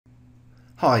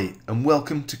Hi and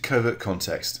welcome to Covert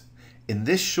Context. In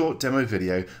this short demo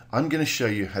video, I'm going to show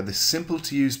you how this simple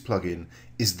to use plugin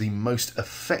is the most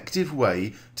effective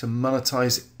way to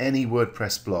monetize any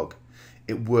WordPress blog.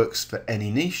 It works for any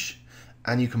niche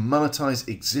and you can monetize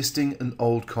existing and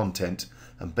old content,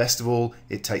 and best of all,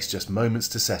 it takes just moments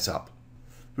to set up.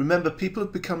 Remember, people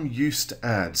have become used to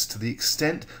ads to the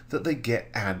extent that they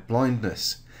get ad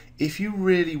blindness. If you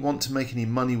really want to make any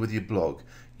money with your blog,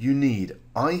 you need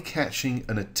eye-catching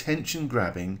and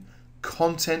attention-grabbing,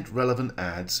 content-relevant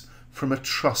ads from a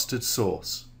trusted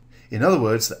source. In other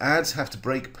words, the ads have to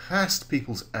break past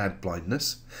people's ad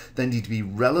blindness, they need to be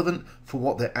relevant for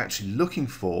what they're actually looking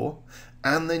for,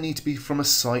 and they need to be from a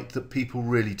site that people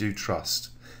really do trust.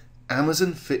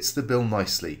 Amazon fits the bill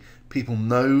nicely. People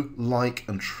know, like,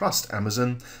 and trust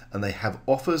Amazon, and they have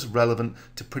offers relevant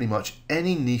to pretty much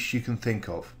any niche you can think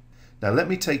of. Now let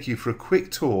me take you for a quick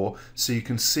tour so you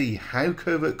can see how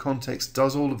Covert Context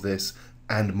does all of this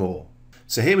and more.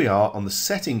 So here we are on the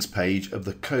settings page of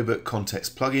the Covert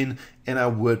Context plugin in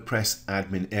our WordPress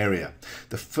admin area.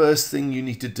 The first thing you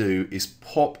need to do is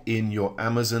pop in your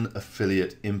Amazon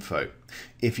affiliate info.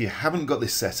 If you haven't got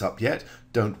this set up yet,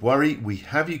 don't worry, we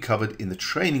have you covered in the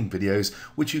training videos,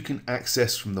 which you can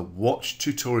access from the watch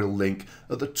tutorial link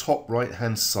at the top right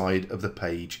hand side of the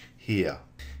page here.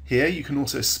 Here you can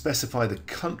also specify the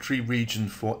country region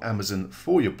for Amazon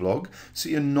for your blog, so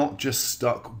you're not just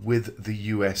stuck with the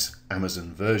US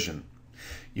Amazon version.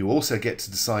 You also get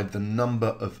to decide the number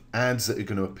of ads that are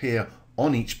going to appear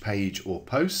on each page or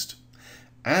post,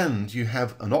 and you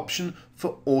have an option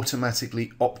for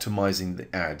automatically optimizing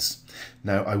the ads.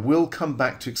 Now I will come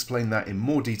back to explain that in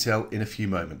more detail in a few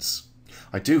moments.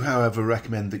 I do, however,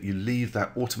 recommend that you leave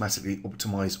that automatically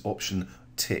optimize option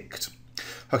ticked.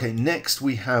 Okay, next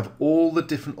we have all the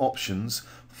different options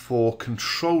for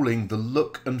controlling the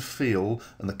look and feel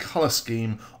and the color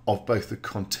scheme of both the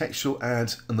contextual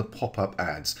ads and the pop-up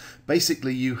ads.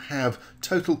 Basically, you have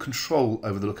total control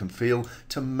over the look and feel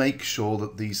to make sure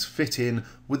that these fit in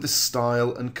with the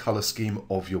style and color scheme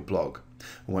of your blog.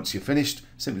 And once you're finished,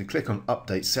 simply click on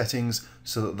Update Settings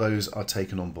so that those are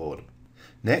taken on board.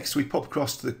 Next, we pop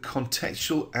across to the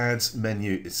contextual ads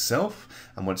menu itself,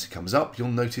 and once it comes up, you'll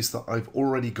notice that I've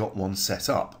already got one set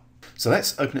up. So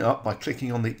let's open it up by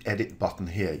clicking on the edit button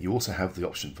here. You also have the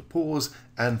option for pause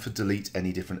and for delete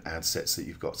any different ad sets that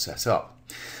you've got set up.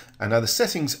 And now the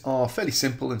settings are fairly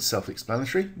simple and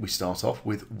self-explanatory. We start off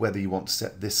with whether you want to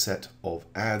set this set of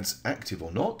ads active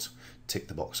or not, tick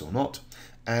the box or not,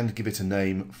 and give it a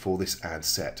name for this ad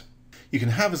set. You can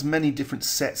have as many different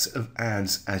sets of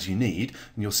ads as you need,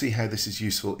 and you'll see how this is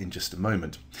useful in just a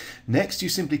moment. Next, you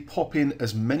simply pop in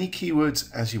as many keywords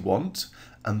as you want,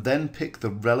 and then pick the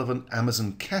relevant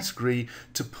Amazon category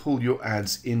to pull your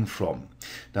ads in from.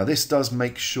 Now this does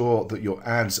make sure that your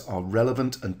ads are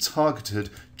relevant and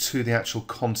targeted to the actual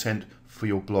content for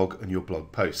your blog and your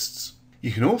blog posts.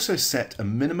 You can also set a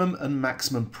minimum and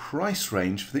maximum price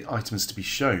range for the items to be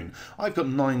shown. I've got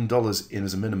 $9 in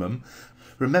as a minimum.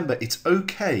 Remember, it's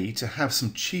okay to have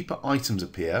some cheaper items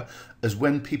appear, as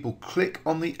when people click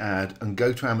on the ad and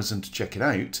go to Amazon to check it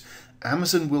out,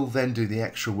 Amazon will then do the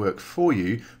extra work for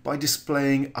you by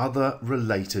displaying other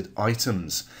related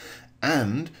items.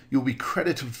 And you'll be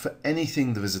credited for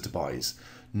anything the visitor buys.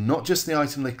 Not just the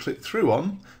item they click through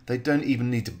on, they don't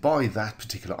even need to buy that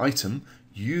particular item.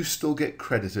 You still get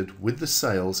credited with the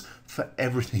sales for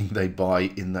everything they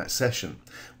buy in that session,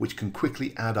 which can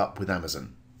quickly add up with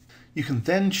Amazon. You can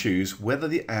then choose whether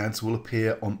the ads will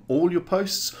appear on all your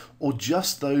posts or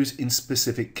just those in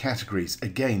specific categories,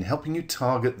 again helping you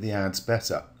target the ads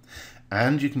better.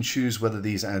 And you can choose whether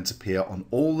these ads appear on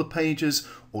all the pages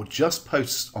or just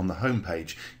posts on the home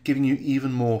page, giving you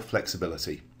even more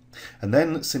flexibility. And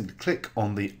then simply click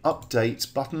on the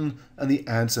Update button and the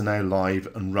ads are now live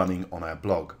and running on our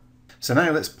blog. So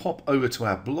now let's pop over to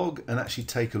our blog and actually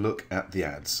take a look at the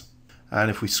ads. And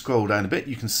if we scroll down a bit,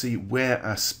 you can see where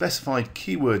our specified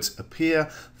keywords appear.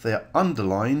 They are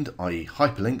underlined, i.e.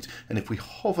 hyperlinked, and if we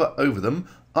hover over them,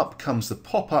 up comes the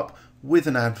pop-up with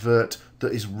an advert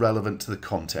that is relevant to the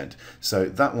content. So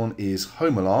that one is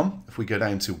home alarm. If we go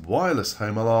down to wireless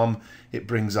home alarm, it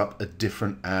brings up a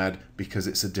different ad because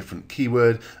it's a different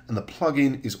keyword, and the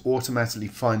plugin is automatically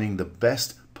finding the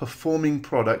best performing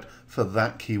product for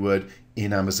that keyword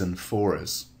in Amazon for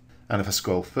us. And if I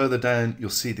scroll further down, you'll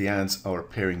see the ads are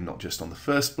appearing not just on the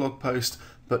first blog post,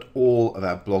 but all of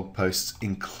our blog posts,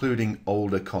 including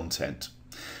older content.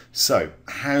 So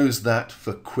how's that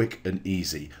for quick and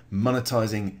easy?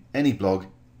 Monetizing any blog,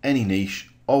 any niche,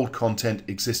 old content,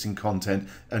 existing content,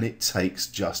 and it takes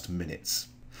just minutes.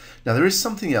 Now there is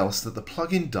something else that the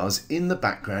plugin does in the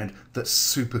background that's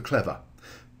super clever.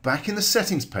 Back in the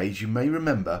settings page, you may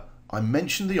remember I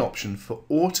mentioned the option for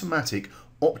automatic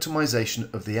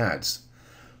optimization of the ads.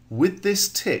 With this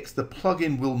ticked, the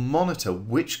plugin will monitor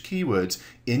which keywords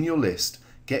in your list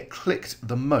get clicked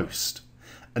the most,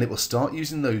 and it will start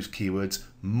using those keywords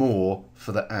more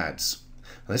for the ads.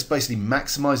 And this basically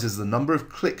maximizes the number of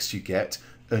clicks you get,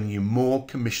 earning you more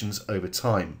commissions over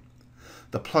time.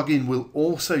 The plugin will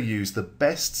also use the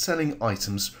best-selling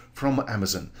items from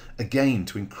Amazon, again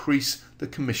to increase the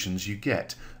commissions you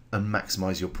get and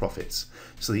maximize your profits.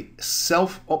 So the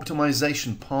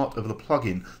self-optimization part of the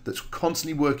plugin that's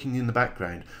constantly working in the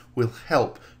background will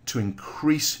help to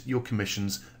increase your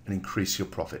commissions and increase your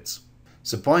profits.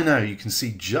 So by now you can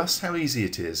see just how easy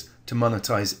it is to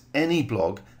monetize any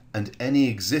blog and any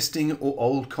existing or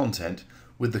old content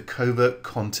with the Covert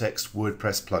Context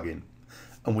WordPress plugin.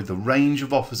 And with the range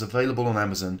of offers available on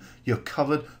Amazon, you're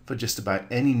covered for just about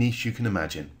any niche you can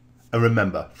imagine. And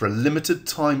remember, for a limited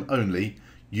time only,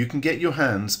 you can get your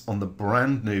hands on the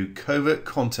brand new Covert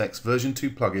Context version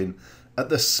 2 plugin at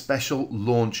the special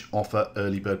launch offer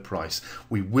early bird price.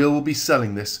 We will be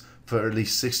selling this for at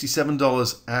least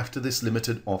 $67 after this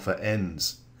limited offer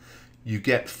ends. You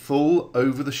get full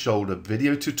over-the-shoulder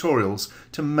video tutorials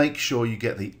to make sure you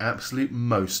get the absolute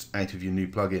most out of your new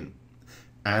plugin.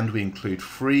 And we include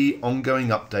free ongoing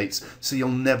updates so you'll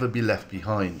never be left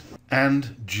behind.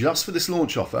 And just for this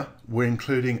launch offer, we're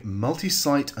including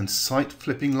multi-site and site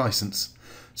flipping license,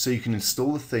 so you can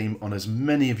install the theme on as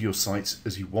many of your sites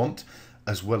as you want,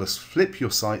 as well as flip your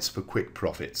sites for quick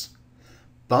profits.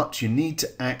 But you need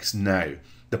to act now.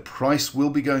 The price will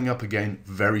be going up again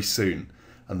very soon,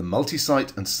 and the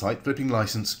multi-site and site flipping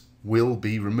license will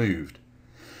be removed.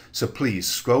 So please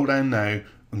scroll down now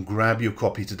and grab your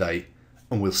copy today,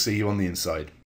 and we'll see you on the inside.